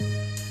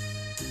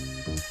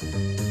You're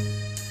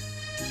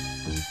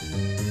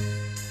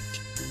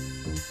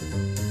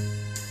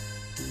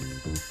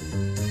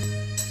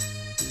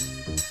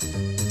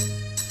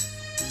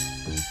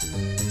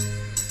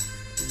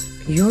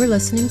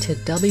listening to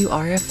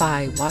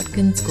WRFI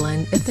Watkins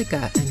Glen,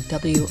 Ithaca, and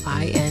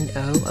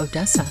WINO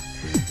Odessa.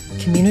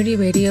 Community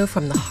radio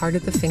from the heart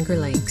of the Finger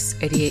Lakes,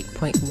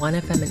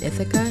 88.1 FM in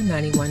Ithaca,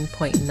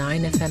 91.9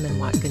 FM in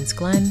Watkins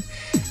Glen,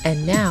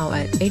 and now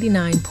at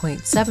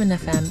 89.7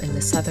 FM in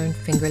the southern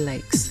Finger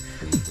Lakes.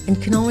 And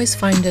you can always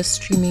find us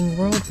streaming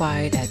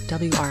worldwide at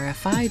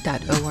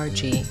wrfi.org.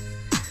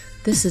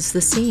 This is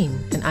The Scene,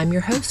 and I'm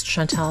your host,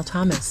 Chantal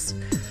Thomas.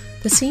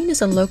 The Scene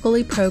is a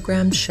locally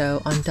programmed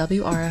show on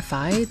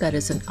WRFI that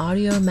is an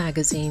audio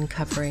magazine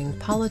covering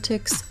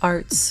politics,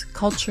 arts,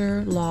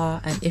 culture, law,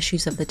 and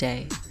issues of the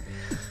day.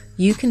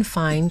 You can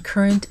find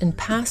current and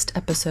past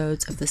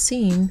episodes of The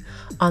Scene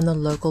on the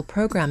local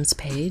programs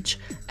page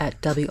at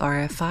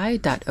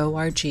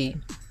wrfi.org.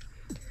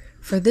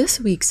 For this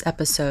week's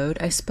episode,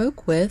 I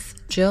spoke with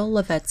Jill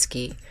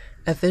Lavetsky,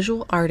 a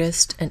visual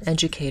artist and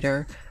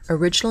educator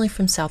originally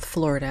from South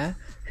Florida,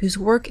 whose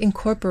work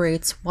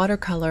incorporates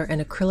watercolor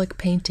and acrylic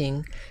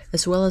painting,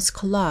 as well as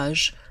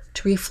collage,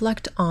 to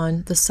reflect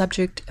on the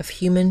subject of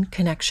human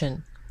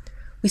connection.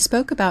 We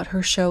spoke about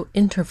her show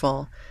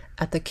Interval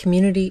at the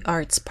Community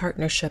Arts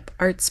Partnership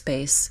Art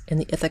Space in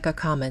the Ithaca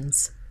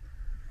Commons.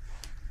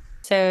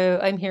 So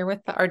I'm here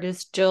with the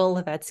artist Jill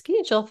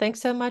Lavetsky. Jill, thanks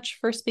so much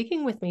for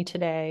speaking with me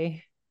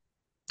today.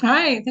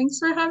 Hi, thanks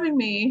for having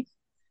me.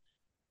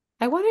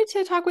 I wanted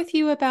to talk with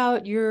you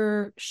about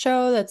your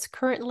show that's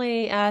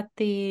currently at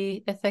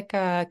the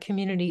Ithaca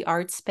Community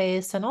Arts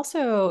Space, and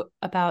also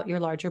about your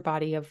larger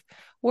body of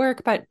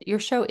work. But your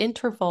show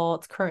Interval,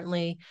 it's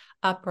currently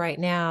up right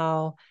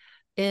now,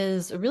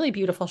 is a really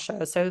beautiful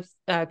show. So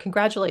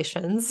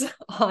congratulations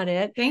on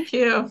it. Thank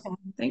you.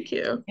 Thank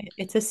you.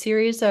 It's a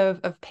series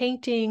of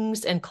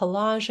paintings and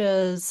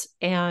collages,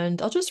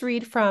 and I'll just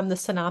read from the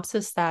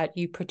synopsis that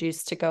you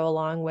produced to go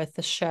along with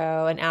the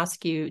show and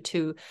ask you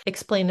to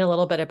explain a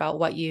little bit about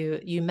what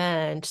you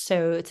meant.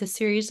 So it's a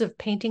series of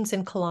paintings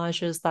and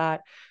collages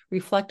that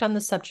reflect on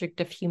the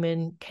subject of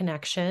human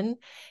connection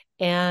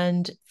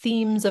and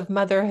themes of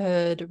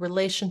motherhood,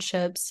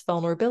 relationships,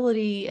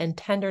 vulnerability, and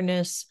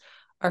tenderness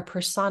are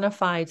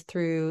personified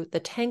through the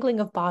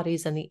tangling of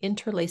bodies and the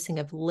interlacing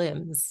of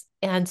limbs.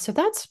 And so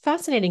that's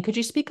fascinating. Could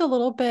you speak a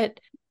little bit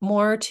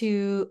more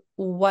to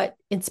what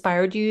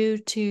inspired you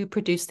to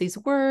produce these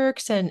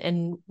works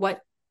and what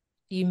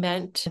you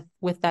meant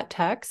with that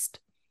text?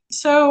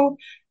 So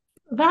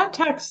that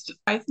text,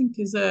 I think,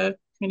 is a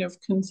kind of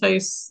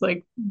concise,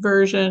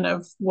 version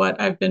of what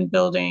I've been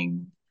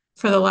building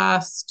for the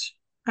last,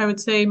 I would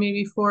say,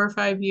 maybe 4 or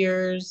 5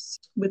 years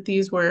with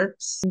these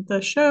works.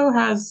 The show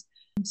has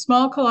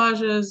small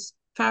collages,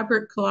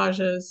 fabric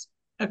collages,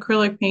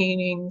 acrylic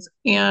paintings,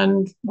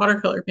 and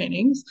watercolor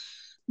paintings.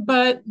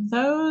 But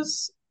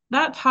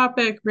that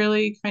topic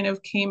really kind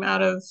of came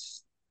out of,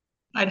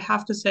 I'd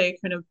have to say,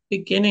 kind of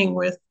beginning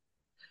with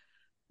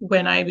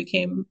when I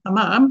became a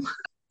mom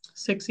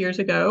 6 years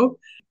ago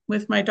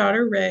with my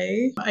daughter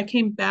Ray. I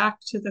came back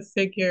to the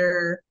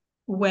figure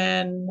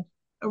when,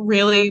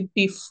 really,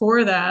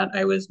 before that,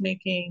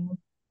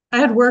 I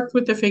had worked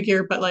with the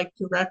figure, but like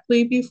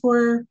directly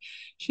before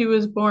she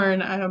was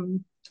born,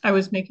 I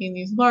was making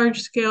these large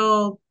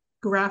scale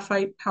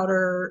graphite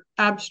powder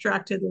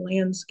abstracted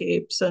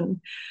landscapes, and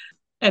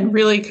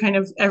really kind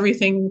of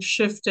everything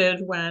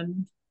shifted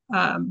when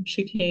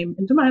she came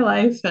into my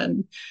life.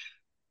 And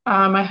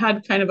I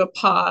had kind of a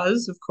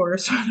pause, of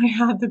course, when I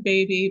had the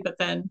baby, but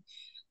then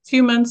a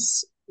few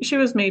months, she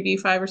was maybe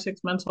 5 or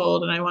 6 months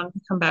old, and I wanted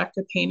to come back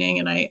to painting.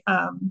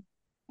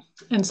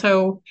 And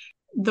so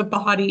the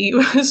body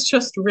was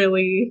just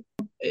really,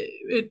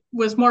 it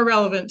was more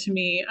relevant to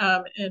me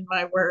in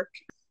my work.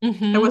 I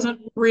Mm-hmm. wasn't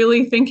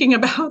really thinking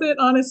about it,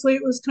 honestly.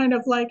 It was kind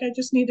of like I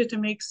just needed to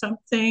make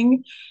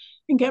something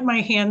and get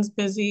my hands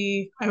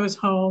busy. I was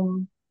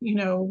home,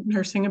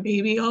 nursing a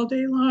baby all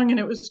day long, and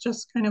it was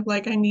just kind of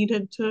like I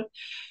needed to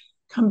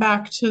come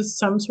back to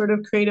some sort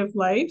of creative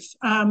life.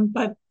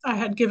 But I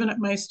had given up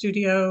my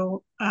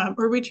studio,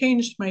 or we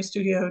changed my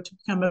studio to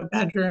become a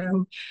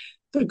bedroom.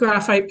 The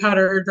graphite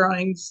powder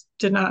drawings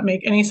did not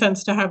make any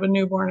sense to have a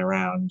newborn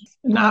around,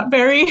 not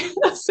very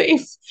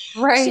safe.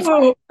 Right.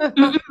 So,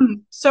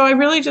 so I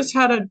really just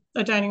had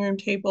a dining room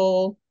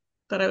table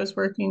that I was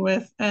working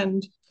with.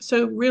 And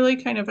so, really,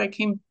 kind of, I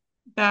came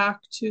back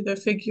to the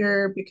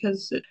figure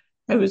because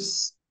I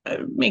was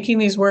making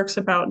these works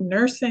about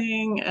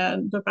nursing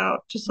and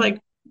about just like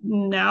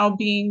now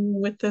being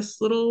with this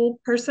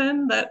little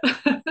person that,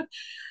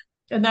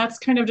 and that's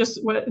kind of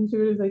just what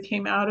intuitively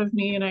came out of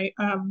me.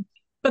 And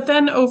but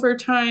then over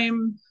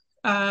time,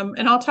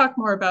 and I'll talk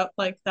more about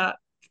like that,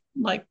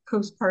 like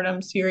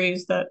postpartum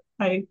series that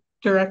I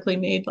directly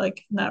made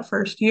like in that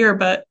first year.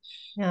 But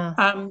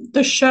Yeah.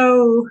 the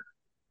show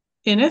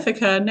in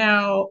Ithaca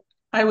now,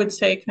 I would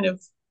say, kind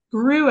of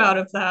grew out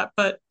of that,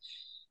 but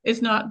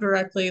it's not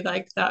directly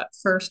like that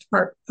first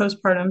part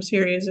postpartum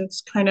series.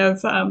 It's kind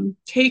of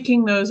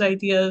taking those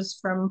ideas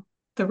from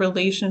the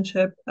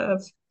relationship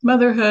of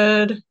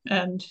motherhood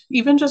and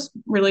even just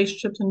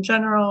relationships in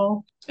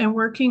general. And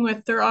working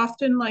with, they're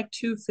often like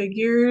two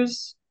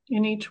figures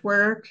in each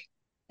work.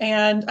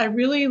 And I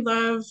really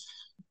love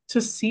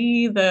to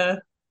see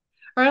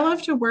or I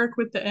love to work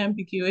with the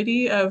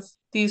ambiguity of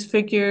these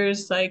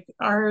figures. Like,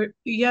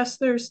 yes,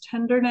 there's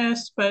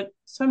tenderness, but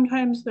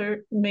sometimes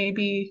there may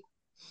be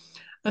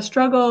a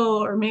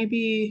struggle, or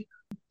maybe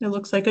it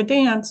looks like a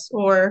dance,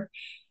 or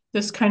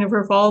this kind of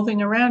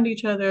revolving around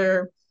each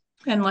other.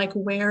 And like,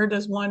 where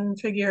does one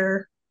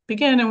figure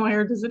begin and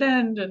where does it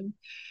end? And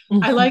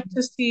I like Mhm.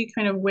 to see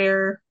kind of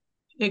where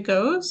it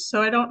goes.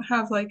 So I don't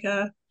have like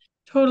a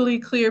totally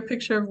clear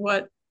picture of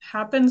what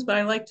happens, but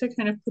I like to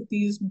kind of put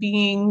these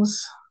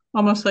beings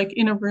almost like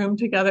in a room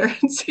together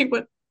and see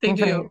what they Right.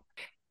 do.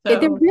 They're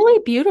So,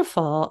 really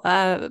beautiful.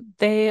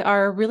 They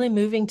are really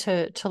moving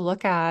to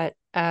look at.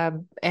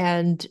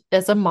 And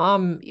as a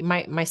mom,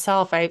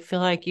 myself, I feel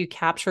like you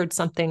captured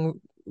something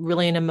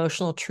really an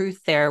emotional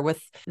truth there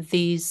with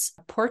these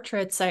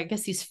portraits. I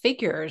guess these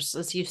figures,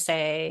 as you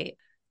say,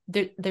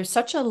 there's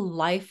such a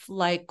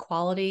lifelike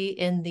quality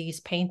in these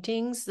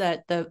paintings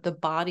that the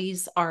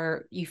bodies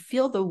are. You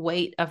feel the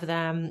weight of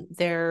them.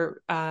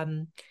 They're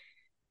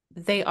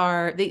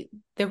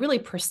really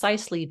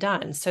precisely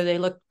done, so they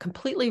look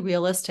completely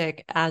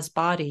realistic as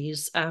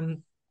bodies,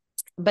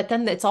 but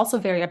then it's also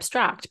very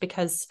abstract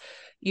because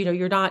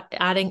you're not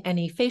adding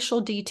any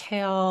facial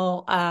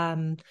detail,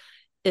 and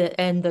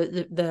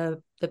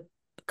the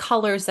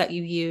colors that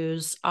you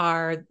use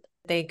are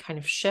they kind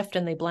of shift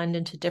and they blend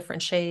into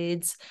different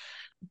shades,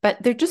 but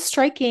they're just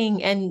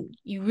striking, and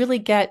you really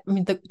get, I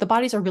mean, the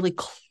bodies are really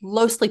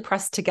closely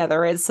pressed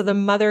together, and so the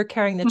mother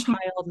carrying the mhm.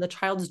 child and the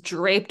child's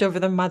draped over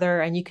the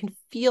mother, and you can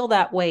feel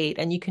that weight,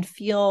 and you can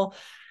feel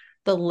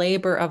the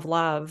labor of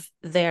love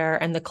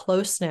there, and the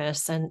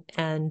closeness,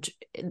 and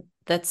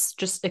that's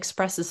just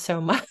expresses so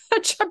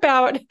much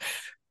about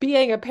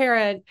being a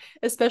parent,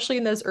 especially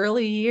in those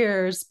early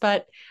years.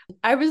 But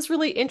I was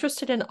really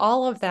interested in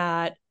all of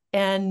that,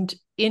 and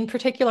in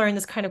particular in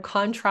this kind of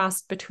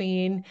contrast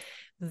between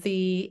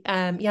the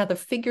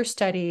figure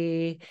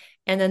study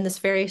and then this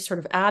very sort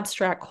of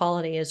abstract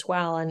quality as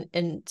well.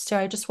 And so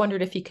I just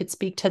wondered if you could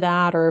speak to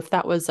that, or if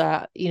that was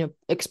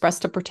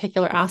expressed a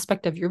particular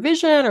aspect of your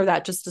vision, or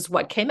that just is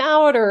what came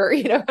out, or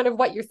kind of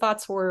what your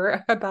thoughts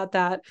were about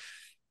that.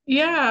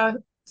 Yeah.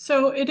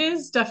 So it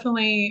is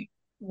definitely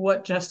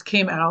what just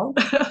came out,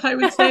 I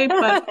would say,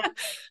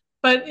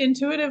 but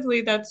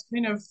intuitively that's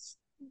kind of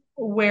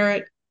where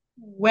it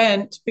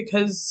went.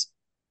 Because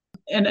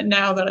and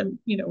now that I'm,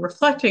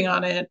 reflecting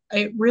on it,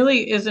 it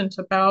really isn't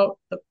about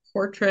the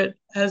portrait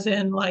as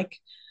in like,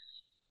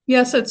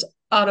 yes, it's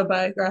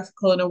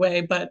autobiographical in a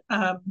way, but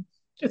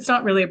it's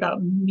not really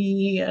about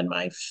me and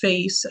my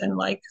face and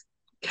like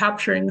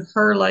capturing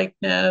her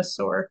likeness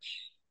or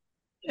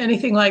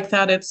anything like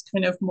that. It's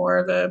kind of more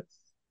of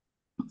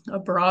a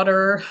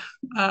broader,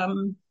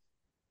 um,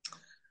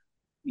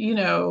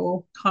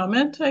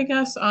 comment, I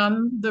guess,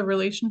 on the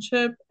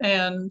relationship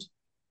and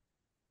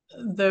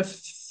the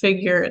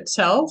figure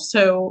itself.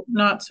 So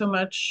not so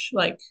much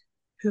like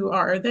who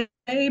are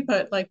they,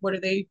 but like what are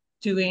they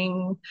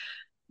doing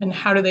and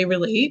how do they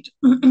relate?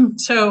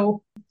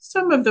 So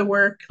some of the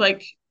work,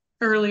 like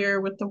earlier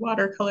with the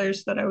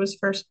watercolors that I was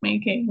first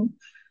making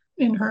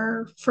in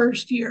her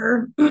first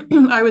year,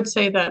 I would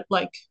say that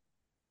like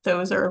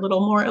those are a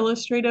little more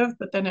illustrative,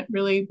 but then it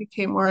really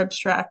became more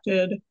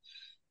abstracted.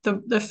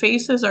 The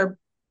faces are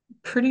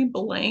pretty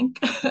blank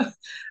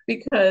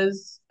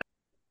because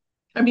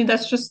I mean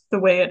that's just the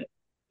way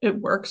it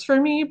works for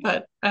me.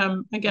 But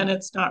again,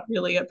 it's not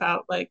really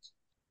about like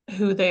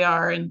who they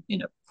are in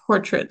a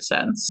portrait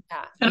sense.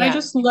 Yeah, And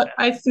yeah.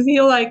 I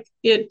feel like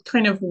it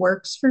kind of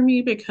works for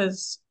me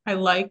because I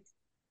like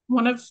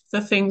one of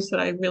the things that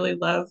I really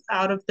love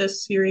out of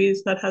this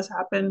series that has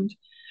happened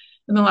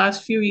in the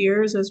last few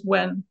years is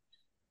when,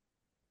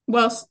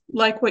 well,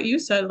 like what you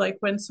said, like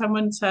when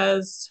someone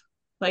says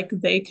like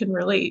they can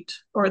relate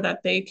or that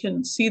they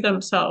can see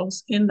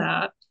themselves in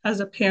that as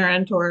a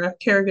parent or a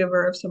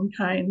caregiver of some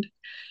kind,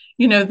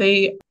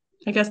 they,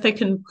 I guess they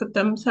can put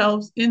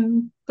themselves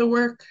in the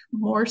work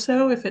more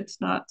so if it's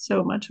not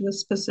so much of a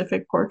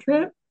specific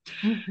portrait.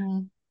 Hmm.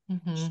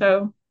 Hmm.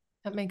 So,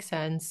 That makes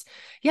sense.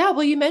 Yeah,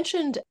 well, you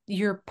mentioned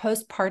your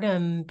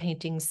postpartum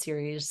painting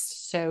series.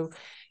 So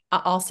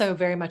also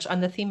very much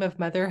on the theme of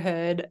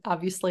motherhood,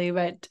 obviously,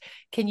 but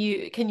can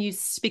you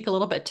speak a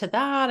little bit to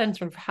that and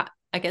sort of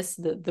I guess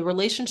the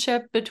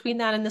relationship between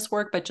that and this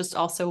work, but just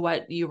also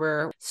what you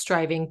were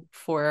striving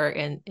for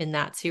in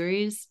that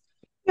series?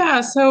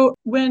 yeah, so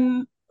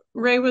when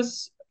Ray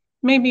was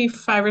maybe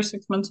 5 or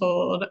 6 months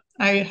old,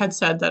 I had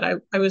said that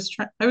I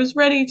was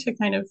ready to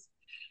kind of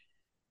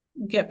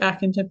get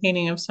back into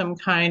painting of some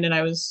kind, and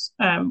I was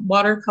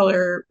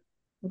watercolor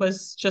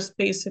was just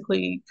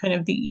basically kind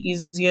of the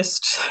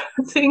easiest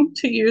thing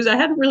to use. I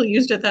hadn't really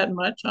used it that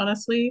much,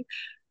 honestly.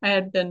 I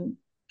had been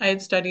I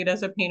had studied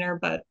as a painter,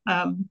 but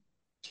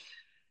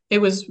it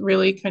was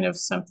really kind of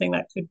something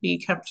that could be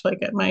kept like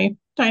at my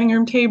dining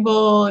room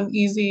table and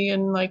easy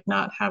and like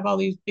not have all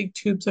these big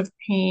tubes of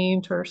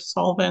paint or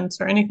solvents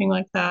or anything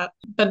like that.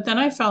 But then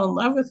I fell in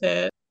love with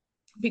it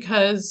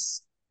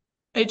because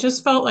it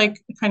just felt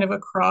like kind of a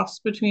cross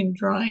between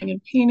drawing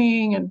and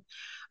painting. And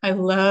I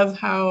love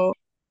how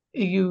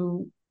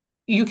you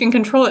you can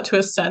control it to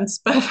a sense,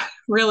 but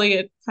really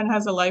it kind of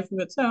has a life of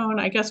its own,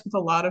 I guess, with a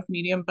lot of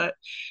medium. But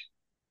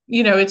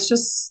it's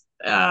just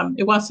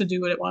it wants to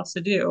do what it wants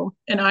to do.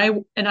 And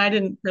I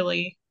didn't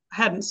really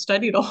hadn't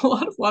studied a whole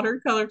lot of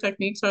watercolor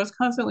techniques, so I was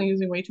constantly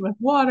using way too much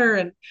water.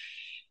 And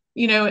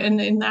and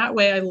in that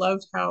way, I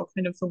loved how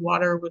kind of the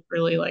water would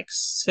really like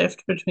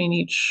sift between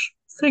each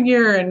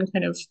figure and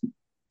kind of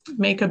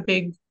make a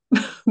big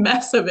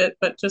mess of it,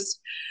 but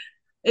just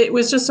it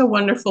was just a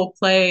wonderful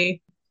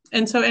play.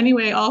 And so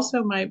anyway,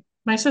 also my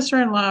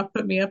sister-in-law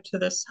put me up to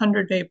this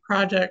 100-day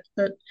project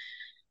that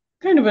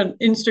kind of an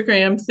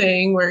Instagram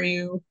thing where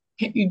you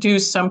do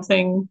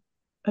something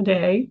a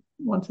day,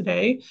 once a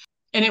day.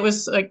 And it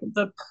was like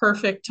the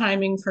perfect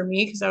timing for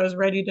me because I was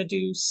ready to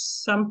do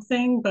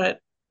something, but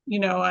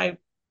I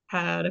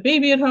had a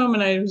baby at home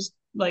and I was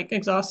like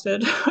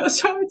exhausted.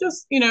 So I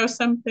just,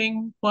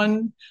 something,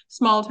 one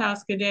small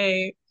task a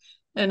day.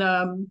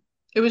 And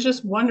it was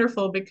just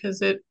wonderful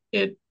because it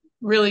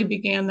really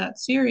began that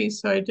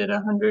series. So I did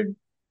 100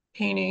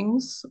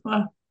 paintings,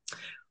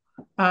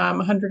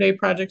 100-day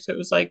projects. It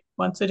was like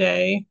once a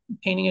day,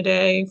 painting a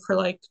day for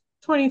like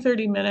 20,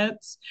 30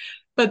 minutes.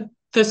 But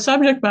the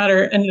subject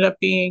matter ended up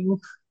being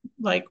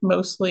like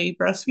mostly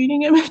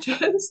breastfeeding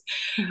images,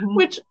 Mhm.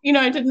 which,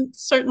 I didn't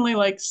certainly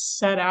like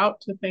set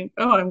out to think,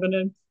 oh, I'm going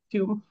to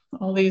do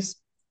all these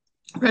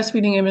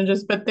breastfeeding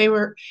images, but they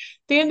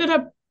ended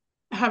up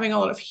having a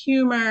lot of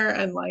humor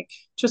and like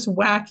just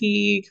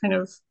wacky kind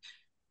of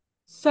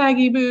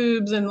saggy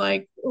boobs and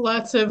like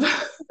lots of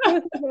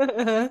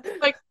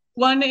like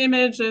one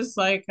image is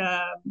like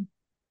I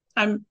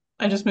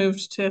just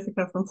moved to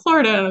Ithaca from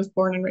Florida and I was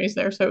born and raised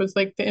there. So it was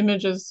like the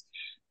image is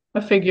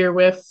a figure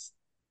with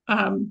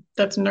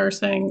that's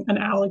nursing an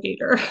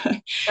alligator.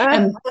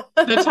 And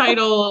the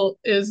title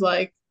is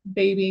like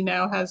baby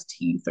now has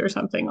teeth or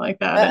something like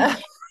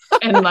that.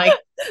 And like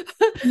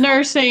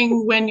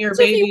nursing when your If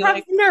you baby have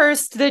like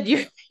nursed, that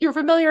you're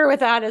familiar with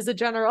that as a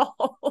general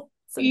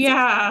sensation.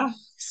 yeah.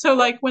 So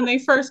like when they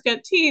first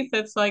get teeth,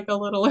 it's like a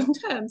little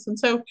intense. And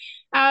so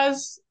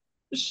as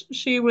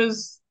she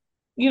was,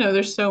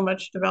 there's so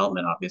much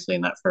development obviously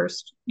in that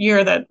first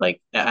year that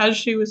like as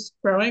she was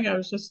growing, I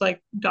was just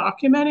like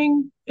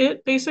documenting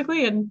it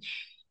basically. And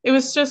it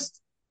was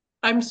just,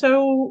 I'm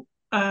so,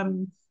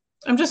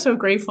 I'm just so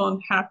grateful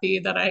and happy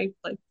that I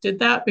like did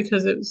that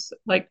because it was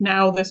like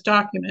now this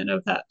document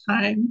of that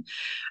time.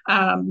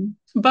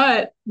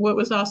 But what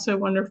was also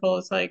wonderful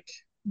is like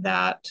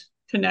that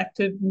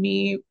connected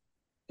me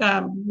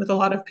with a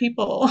lot of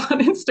people on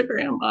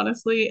Instagram,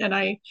 honestly. And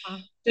I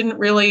didn't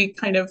really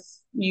kind of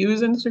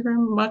use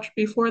Instagram much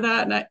before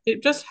that. And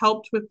it just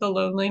helped with the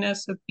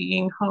loneliness of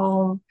being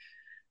home.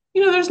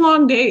 There's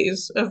long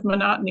days of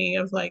monotony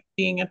of like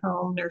being at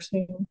home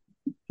nursing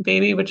a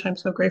baby, which I'm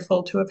so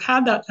grateful to have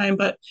had that time.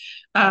 But,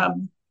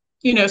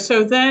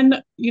 so then,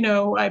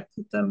 I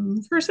put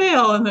them for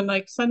sale and then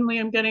like suddenly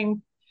I'm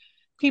getting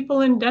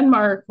people in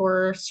Denmark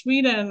or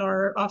Sweden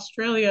or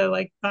Australia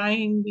like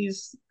buying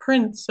these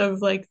prints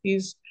of like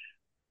these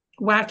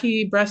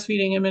wacky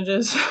breastfeeding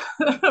images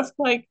of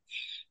like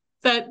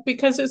that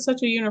because it's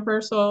such a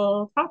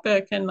universal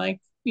topic and like,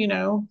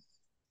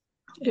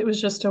 it was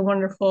just a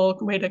wonderful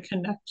way to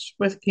connect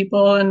with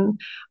people and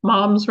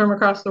moms from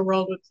across the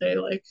world would say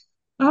like,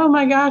 oh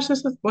my gosh,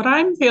 this is what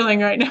I'm feeling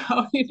right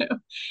now,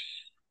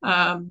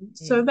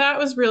 so that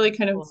was really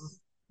kind of Cool.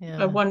 a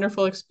Yeah.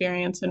 wonderful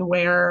experience and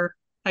where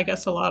I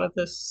guess a lot of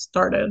this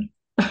started.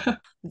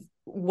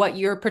 What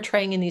you're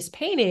portraying in these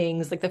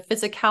paintings, like the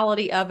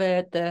physicality of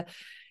it,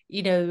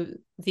 you know,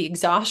 the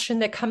exhaustion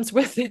that comes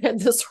with it,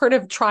 the sort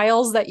of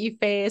trials that you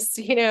face,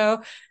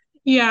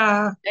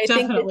 Yeah, I think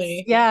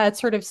definitely. it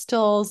sort of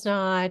still is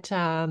not,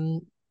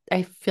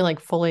 I feel like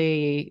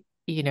fully,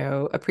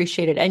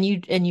 appreciated. And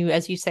you,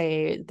 as you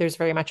say, there's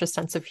very much a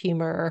sense of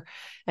humor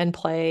and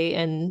play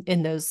and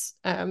in those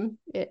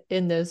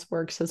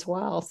works as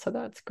well. So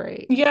that's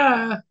great.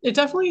 Yeah, it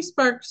definitely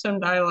sparked some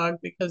dialogue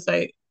because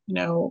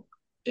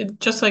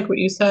just like what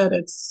you said,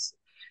 it's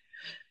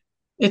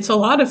a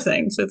lot of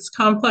things. It's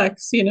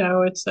complex,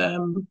 it's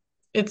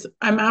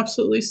I'm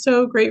absolutely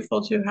so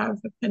grateful to have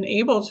been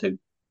able to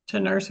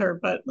nurse her,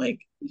 but like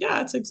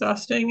yeah, it's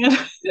exhausting and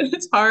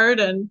it's hard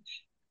and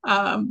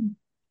um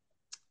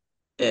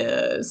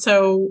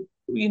so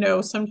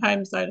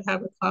sometimes I'd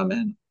have a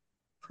comment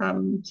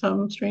from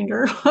some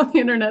stranger on the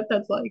internet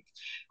that's like,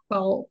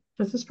 well,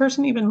 does this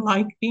person even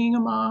like being a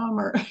mom?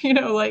 Or,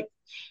 like,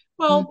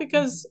 well, Mhm.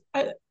 because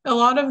a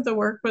lot of the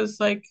work was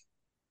like,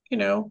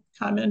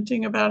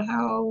 commenting about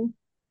how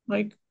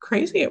like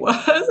crazy it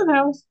was and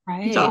how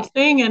Right.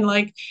 exhausting. And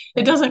like, it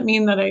Right. doesn't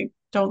mean that I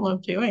don't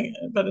love doing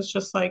it, but it's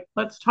just like,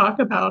 let's talk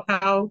about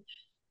how,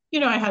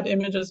 I had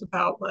images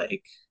about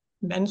like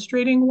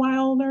menstruating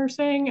while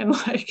nursing and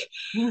like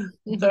Mhm.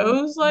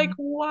 those like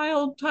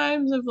wild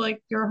times of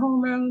like your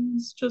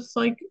hormones just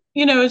like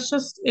it's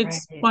just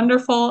it's Right.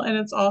 wonderful and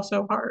it's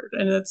also hard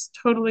and it's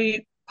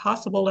totally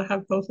possible to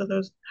have both of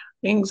those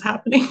things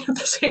happening at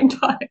the same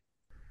time.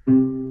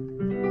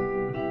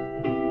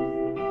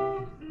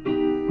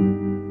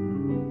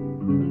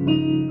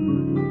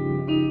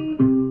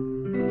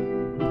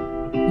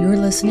 You're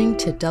listening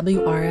to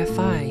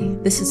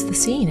WRFI. This is The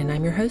Scene, and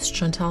I'm your host,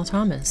 Chantal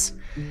Thomas.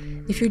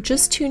 If you're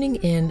just tuning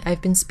in,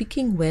 I've been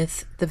speaking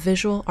with the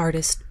visual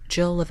artist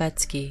Jill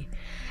Lavetsky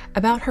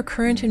about her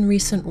current and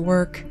recent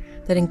work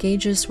that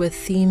engages with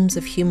themes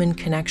of human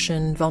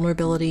connection,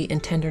 vulnerability,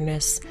 and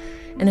tenderness,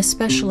 and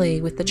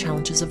especially with the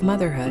challenges of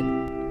motherhood,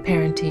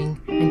 parenting,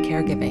 and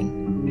caregiving.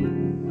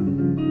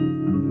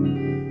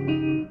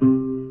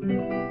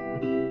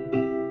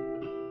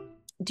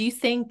 Do you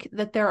think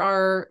that there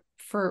are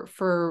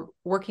for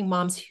working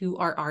moms who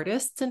are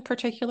artists in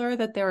particular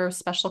that there are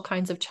special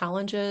kinds of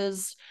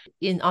challenges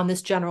in on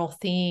this general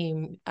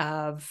theme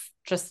of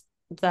just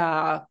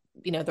the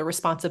the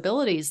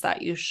responsibilities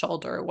that you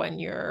shoulder when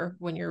you're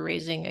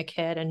raising a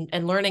kid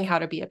and learning how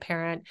to be a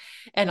parent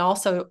and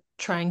also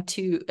trying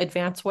to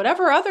advance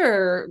whatever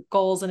other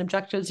goals and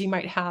objectives you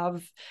might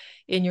have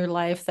in your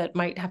life that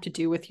might have to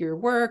do with your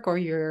work or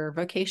your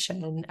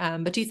vocation,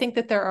 but do you think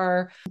that there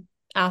are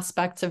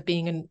aspects of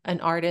being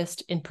an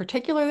artist in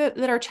particular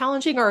that are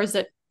challenging, or is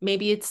it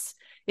maybe it's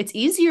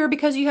easier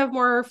because you have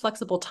more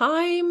flexible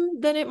time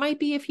than it might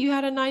be if you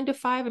had a 9 to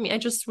 5? I mean, I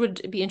just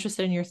would be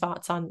interested in your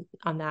thoughts on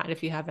that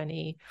if you have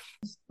any.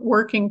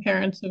 Working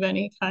parents of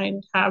any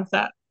kind have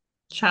that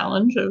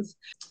challenge of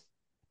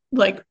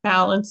like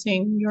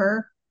balancing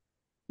your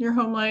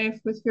home life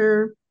with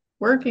your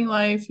working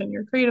life and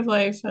your creative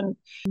life. And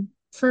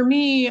for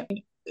me,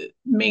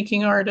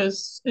 making art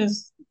is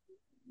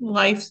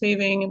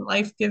life-saving and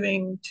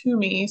life-giving to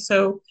me.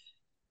 So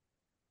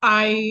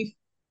I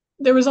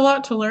there was a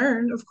lot to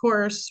learn, of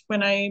course,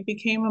 when I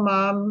became a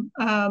mom.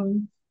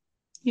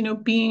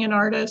 Being an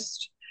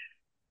artist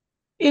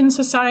in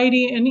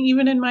society and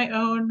even in my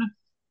own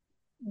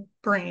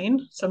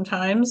brain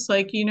sometimes,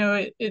 like,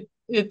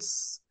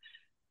 it's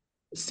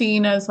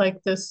seen as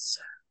like this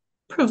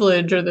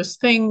privilege or this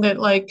thing that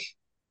like,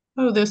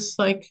 oh, this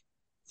like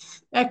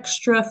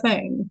extra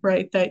thing,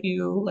 right, that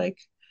you like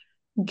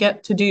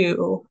get to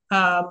do.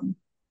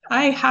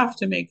 I have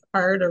to make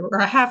art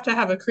or I have to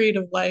have a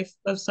creative life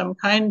of some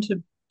kind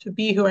to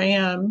be who I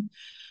am.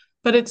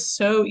 But it's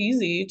so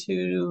easy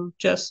to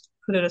just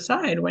put it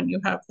aside when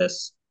you have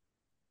this,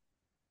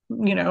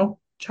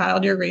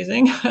 child you're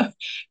raising,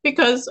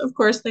 because of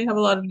course they have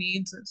a lot of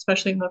needs,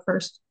 especially in the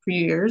first few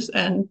years.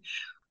 And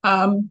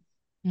um,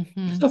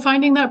 Mm-hmm. so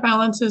finding that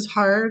balance is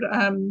hard.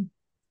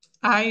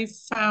 I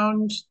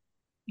found,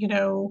 you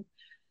know,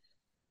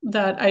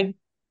 that it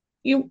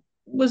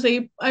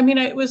I mean,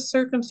 it was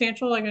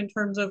circumstantial, like in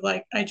terms of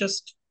like, I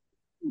just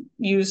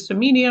used a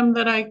medium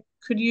that I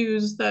could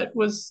use that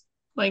was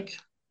like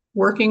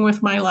working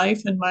with my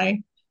life and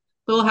my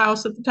little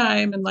house at the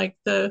time and like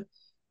the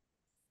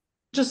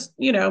just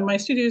my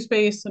studio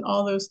space and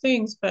all those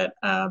things, but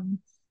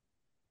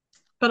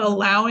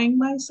allowing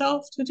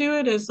myself to do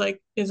it is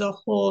a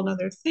whole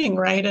another thing,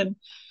 right? And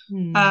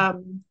Mm.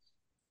 um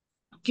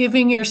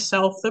giving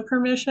yourself the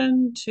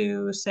permission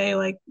to say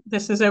like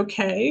this is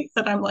okay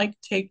that I'm like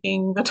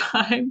taking the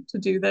time to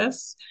do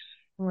this.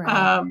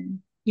 Right.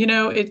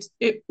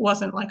 It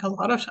wasn't like a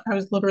lot of I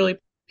was literally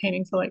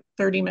painting for like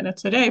 30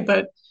 minutes a day,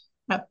 but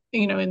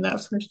in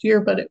that first year.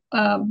 But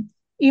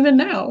even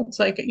now, it's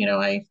like, I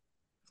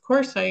of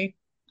course I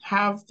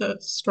have the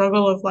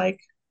struggle of like,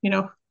 you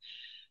know,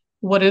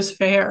 what is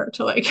fair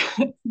to like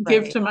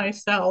give Right. to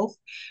myself.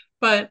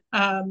 But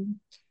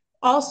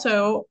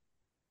also,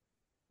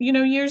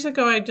 years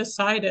ago I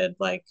decided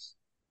like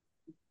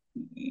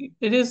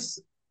it is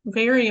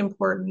very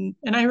important.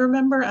 And I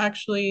remember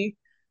actually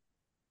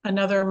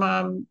another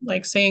mom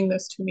like saying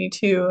this to me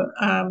too.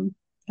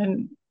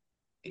 And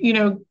you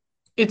know,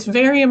 it's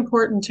very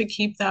important to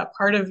keep that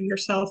part of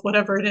yourself,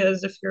 whatever it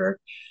is, if you're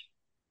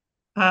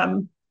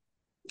um,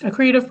 a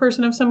creative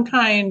person of some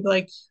kind,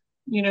 like,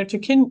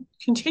 to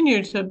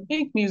continue to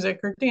make music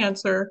or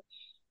dance or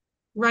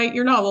write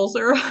your novels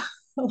or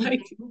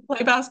like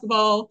play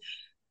basketball,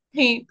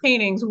 paint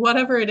paintings,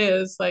 whatever it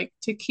is, like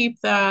to keep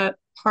that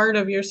part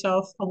of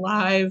yourself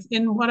alive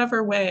in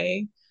whatever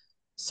way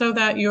so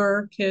that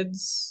your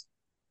kids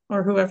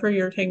or whoever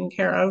you're taking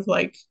care of,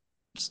 like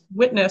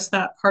witness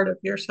that part of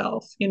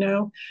yourself,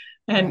 Right.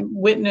 and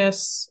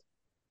witness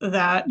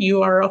that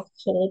you are a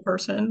whole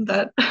person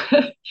that,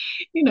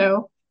 you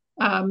know,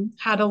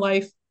 had a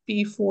life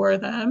before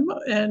them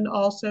and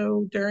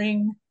also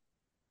during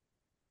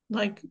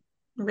like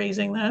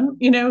raising them,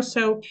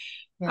 so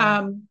Yeah.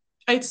 um,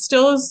 it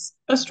still is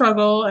a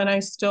struggle and I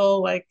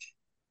still like,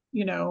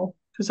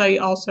 because I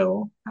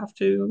also have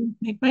to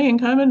make my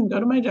income and go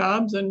to my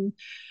jobs and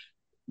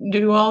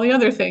do all the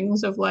other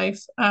things of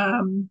life.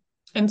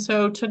 And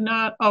so to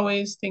not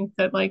always think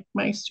that like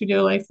my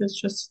studio life is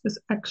just this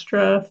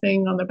extra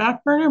thing on the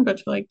back burner, but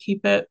to like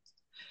keep it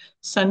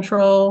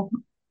central,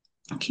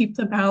 keep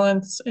the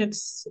balance.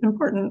 It's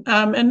important.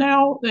 And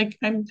now, like,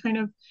 I'm kind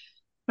of,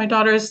 my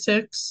daughter is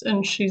 6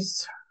 and she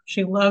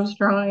loves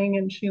drawing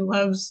and she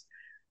loves,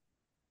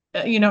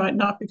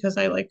 not because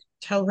I like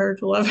tell her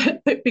to love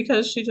it, but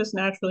because she just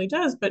naturally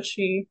does. But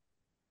she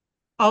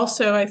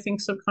also, I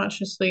think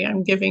subconsciously,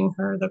 I'm giving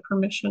her the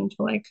permission to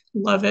like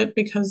love it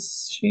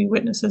because she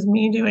witnesses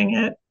me doing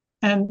it.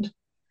 And,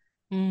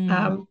 Mm,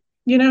 um,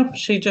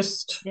 she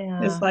just is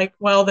yeah. like,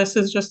 well, this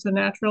is just a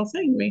natural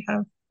thing. We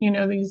have,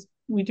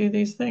 we do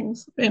these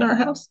things in our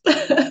house.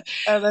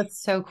 Oh,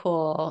 that's so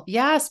cool.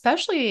 Yeah,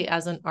 especially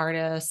as an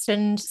artist.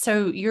 And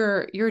so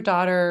your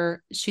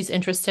daughter, she's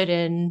interested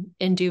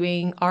in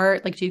doing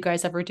art. Like, do you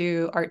guys ever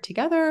do art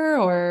together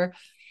or?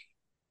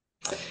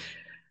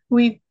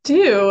 We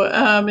do.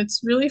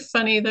 It's really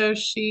funny though.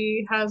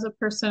 She has a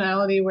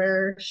personality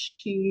where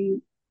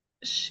she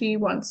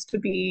wants to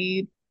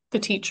be the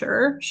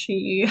teacher.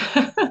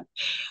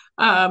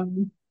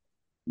 Um,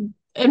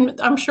 and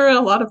I'm sure a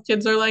lot of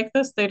kids are like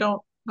this. They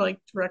don't like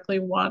directly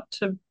want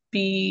to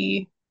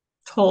be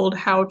told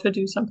how to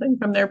do something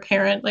from their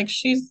parent. Like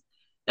she's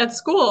at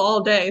school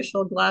all day.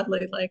 She'll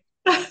gladly like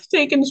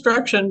take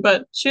instruction,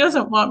 but she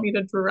doesn't want me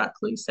to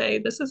directly say,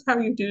 this is how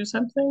you do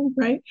something,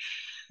 right?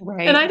 And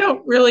Right. I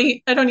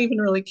don't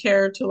even really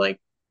care to like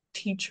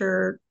teach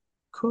her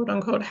quote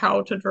unquote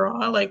how to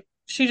draw. Like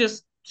she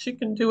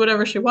can do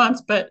whatever she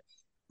wants, but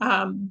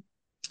um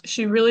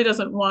she really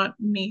doesn't want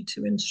me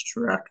to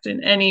instruct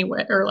in any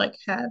way or like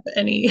have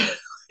any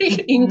like,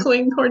 Mhm.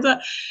 inkling towards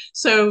that.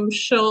 So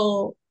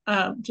she'll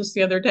just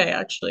the other day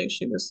actually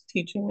she was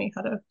teaching me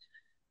how to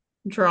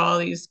draw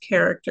these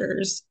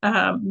characters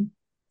and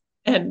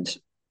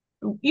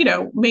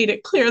made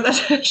it clear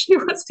that she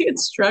was the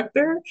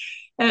instructor.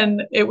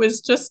 And it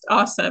was just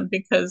awesome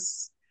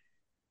because,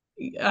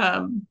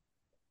 um,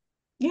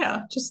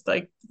 yeah, just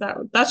like that,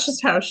 that's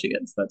just how she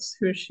is. That's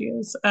who she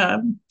is.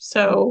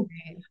 So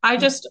Right. I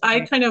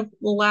Right. kind of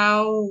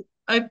allow,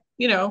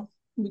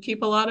 we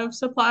keep a lot of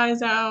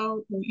supplies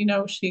out.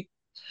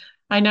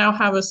 I now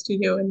have a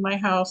studio in my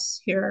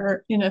house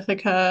here in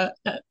Ithaca,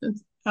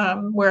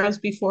 whereas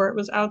before it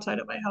was outside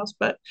of my house,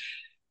 but,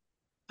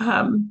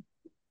 um,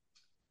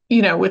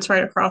 it's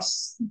right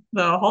across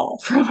the hall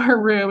from her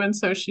room. And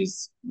so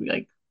she's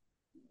like,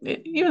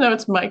 even though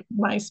it's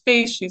my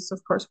space, she's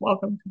of course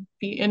welcome to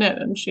be in it.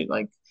 And she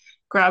like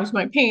grabs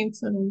my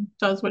paints and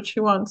does what she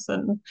wants.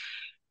 And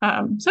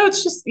so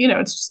it's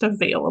just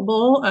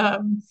available.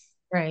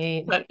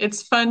 Right. But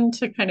it's fun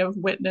to kind of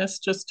witness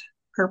just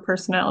her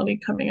personality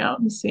coming out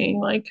and seeing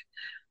like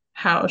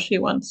how she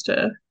wants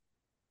to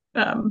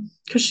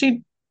because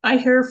I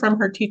hear from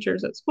her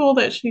teachers at school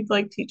that she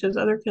like teaches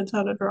other kids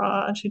how to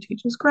draw and she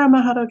teaches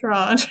grandma how to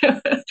draw.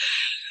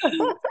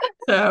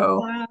 So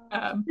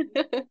Wow.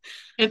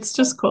 it's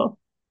just cool.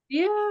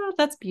 Yeah,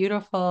 that's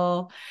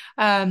beautiful.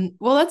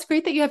 Well, that's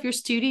great that you have your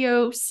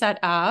studio set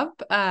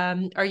up.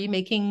 Are you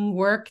making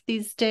work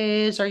these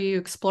days? Are you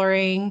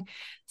exploring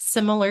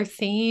similar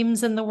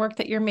themes in the work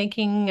that you're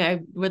making?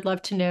 I would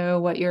love to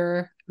know what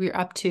you're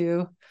up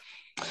to.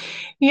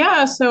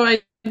 Yeah, so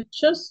I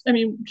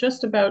mean,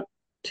 just about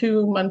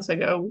 2 months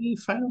ago,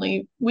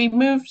 we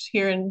moved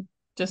here in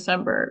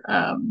December.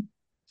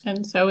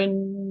 And so it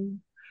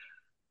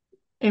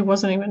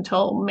wasn't even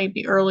until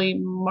maybe early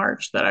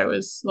March that I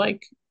was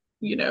like,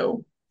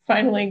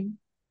 finally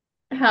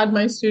had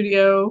my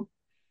studio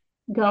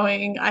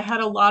going. I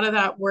had a lot of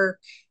that work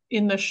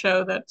in the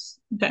show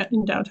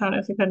in downtown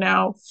Ithaca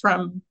now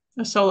from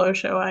a solo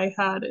show I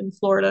had in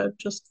Florida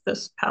just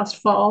this past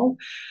fall.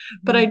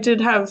 But I Mhm.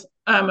 did have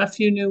a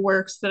few new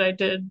works that I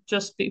did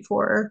just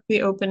before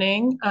the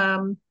opening,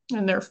 and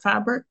they're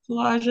fabric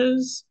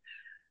collages.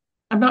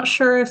 I'm not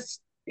sure if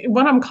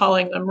what I'm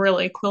calling them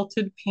really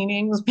quilted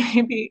paintings,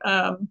 maybe.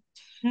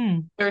 Hmm.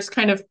 There's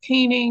kind of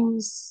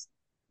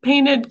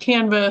painted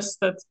canvas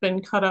that's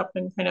been cut up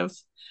and kind of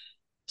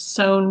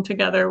sewn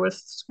together with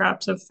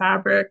scraps of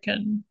fabric.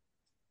 And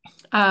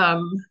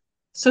um,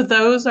 so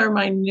those are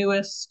my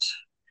newest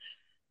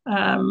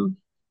um,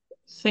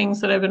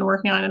 things that I've been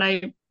working on.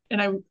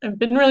 I've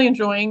been really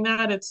enjoying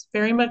that. It's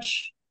very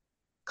much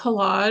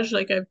collage.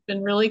 Like I've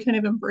been really kind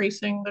of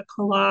embracing the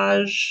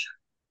collage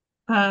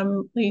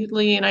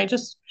lately. And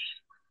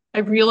I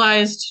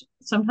realized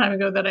some time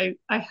ago that I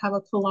have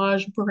a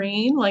collage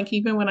brain. Like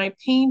even when I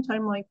paint,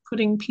 I'm like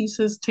putting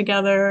pieces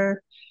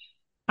together.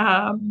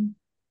 Um,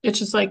 it's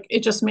just like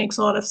it just makes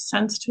a lot of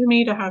sense to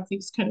me to have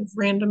these kind of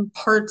random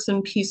parts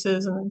and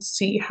pieces and then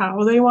see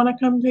how they want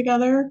to come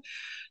together.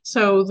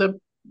 So the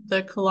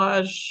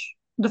collage,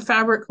 the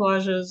fabric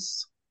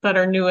collages that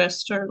are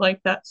newest are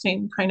like that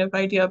same kind of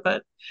idea,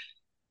 but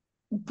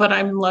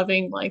I'm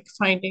loving like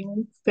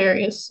finding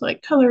various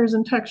like colors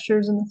and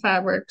textures in the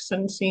fabrics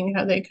and seeing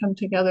how they come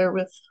together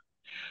with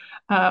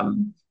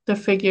the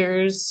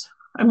figures.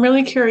 I'm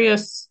really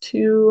curious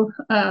to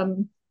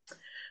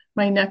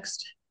my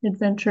next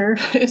adventure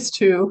is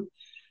to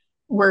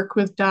work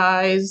with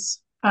dyes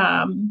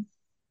and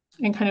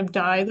kind of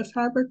dye the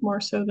fabric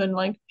more so than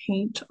like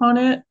paint on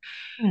it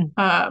Hmm.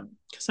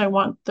 because I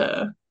want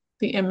the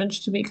the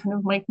image to be kind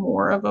of like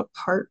more of a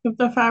part of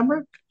the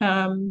fabric.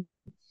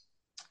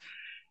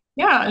 Yeah,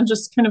 and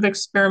just kind of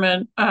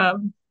experiment.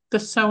 The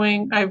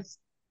sewing, I'm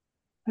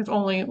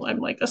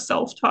like a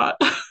self-taught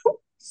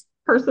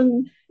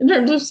person in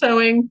terms of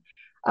sewing,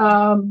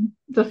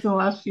 just in the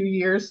last few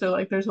years. So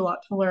like there's a lot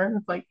to learn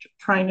of like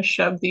trying to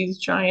shove these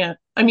giant,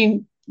 I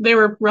mean, they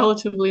were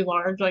relatively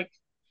large, like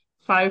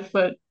 5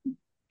 foot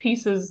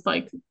pieces,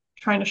 like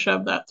trying to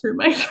shove that through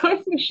my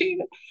sewing machine.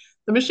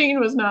 The machine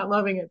was not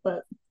loving it,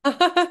 but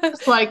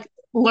just like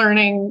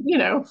learning,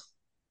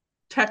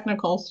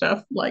 technical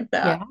stuff like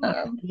that,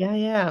 Yeah,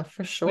 yeah,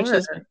 for which sure.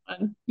 has been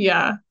fun.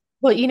 Yeah.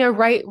 Well,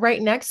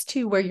 right next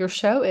to where your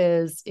show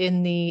is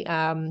in the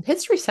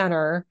History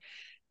Center,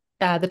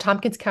 the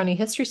Tompkins County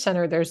History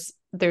Center,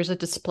 there's a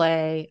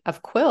display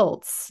of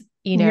quilts,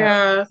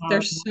 Yeah, they're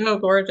um, so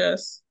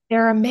gorgeous.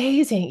 they're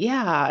amazing.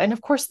 Yeah. And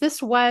of course,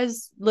 this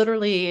was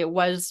literally, it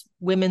was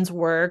women's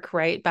work,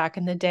 right? Back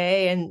in the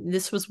day. And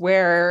this was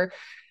where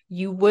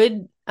you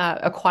would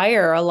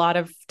acquire a lot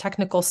of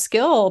technical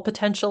skill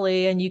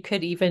potentially, and you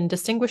could even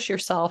distinguish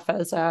yourself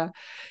as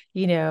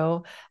you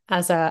know,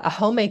 a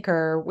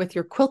homemaker with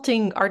your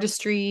quilting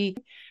artistry.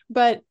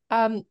 But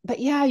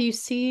yeah, you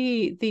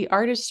see the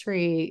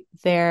artistry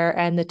there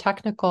and the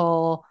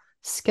technical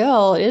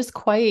skill is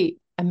quite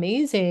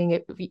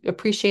amazing. You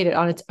appreciate it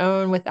on its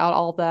own without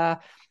all the,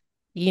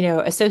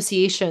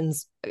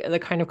 associations, the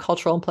kind of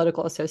cultural and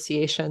political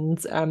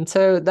associations.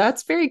 So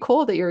that's very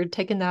cool that you're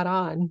taking that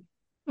on.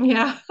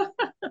 Yeah,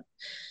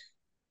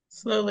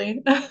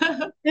 slowly.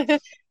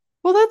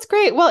 Well, that's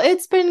great. Well,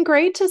 it's been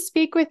great to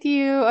speak with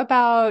you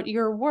about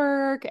your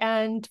work.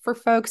 And for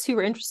folks who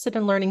are interested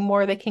in learning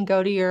more, they can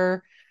go to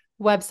your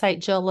website,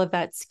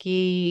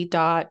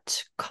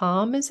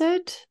 jilllavetsky.com, is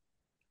it?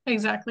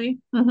 Exactly.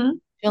 Hmm.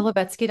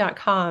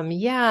 JillLavetsky.com.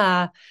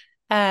 Yeah.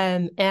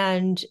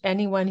 And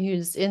anyone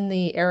who's in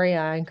the area,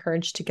 I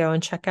encourage to go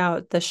and check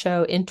out the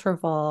show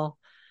Interval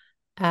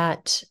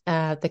at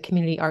the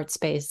Community Art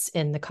Space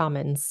in the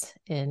Commons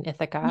in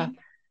Ithaca.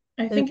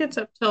 I think it's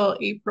up till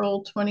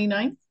April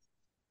 29th.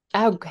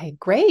 Okay,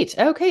 great.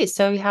 Okay,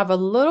 so you have a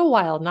little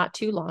while, not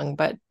too long,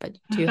 but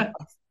you do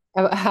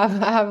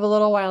have a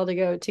little while to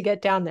go to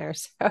get down there.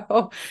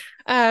 So,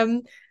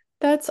 um,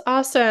 that's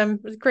awesome.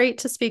 It was great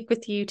to speak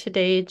with you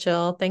today,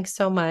 Jill. Thanks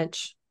so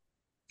much.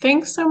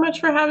 Thanks so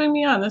much for having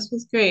me on. This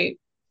was great.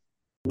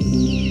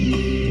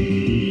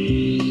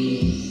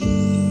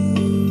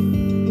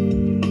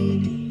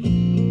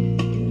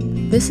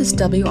 This is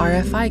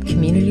WRFI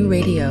Community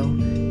Radio,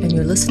 and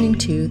you're listening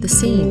to The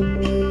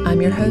Scene.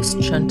 I'm your host,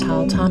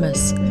 Chantal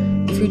Thomas.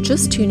 If you're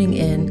just tuning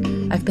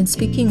in, I've been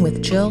speaking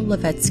with Jill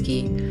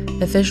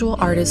Lavetsky, a visual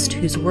artist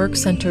whose work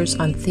centers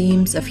on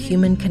themes of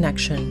human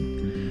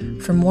connection.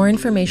 For more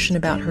information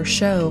about her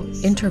show,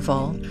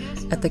 Interval,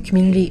 at the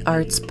Community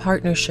Arts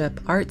Partnership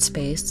Art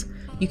Space,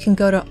 you can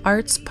go to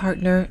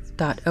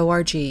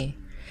artspartner.org.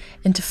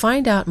 And to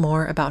find out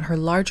more about her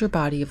larger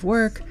body of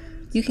work,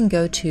 you can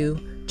go to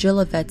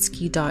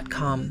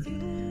jillavetsky.com.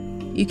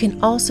 You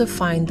can also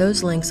find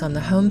those links on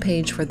the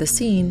homepage for The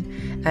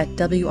Scene at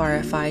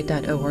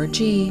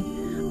wrfi.org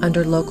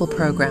under local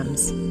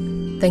programs.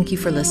 Thank you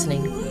for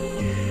listening.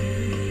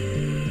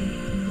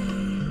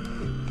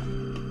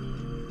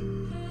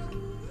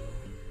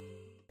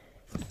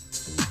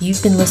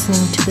 You've been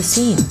listening to The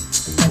Scene,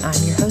 and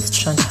I'm your host,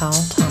 Chantal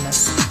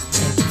Thomas.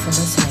 Thank you for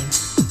listening.